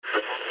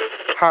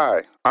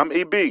Hi, I'm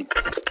EB,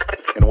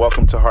 and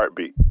welcome to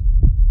Heartbeat.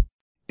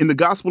 In the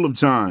Gospel of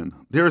John,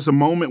 there is a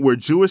moment where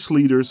Jewish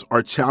leaders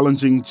are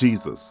challenging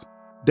Jesus.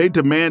 They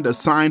demand a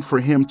sign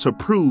for him to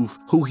prove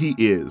who he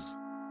is.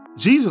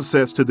 Jesus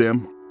says to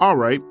them, "All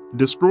right,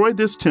 destroy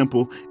this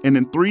temple, and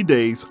in 3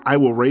 days I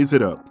will raise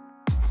it up."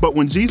 But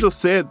when Jesus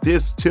said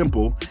this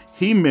temple,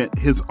 he meant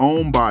his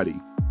own body.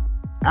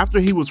 After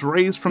he was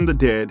raised from the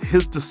dead,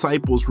 his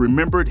disciples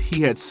remembered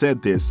he had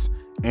said this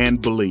and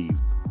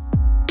believed.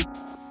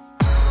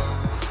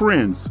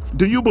 Friends,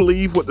 do you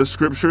believe what the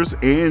scriptures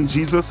and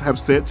Jesus have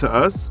said to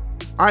us?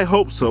 I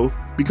hope so,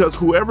 because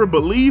whoever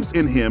believes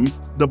in him,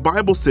 the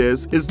Bible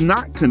says, is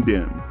not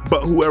condemned,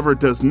 but whoever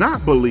does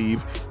not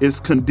believe is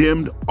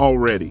condemned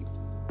already.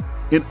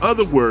 In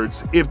other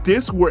words, if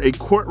this were a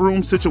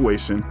courtroom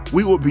situation,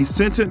 we would be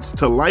sentenced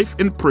to life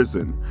in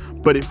prison,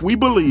 but if we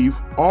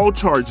believe, all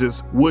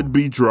charges would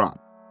be dropped.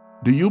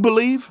 Do you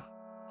believe?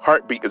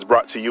 Heartbeat is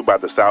brought to you by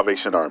the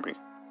Salvation Army.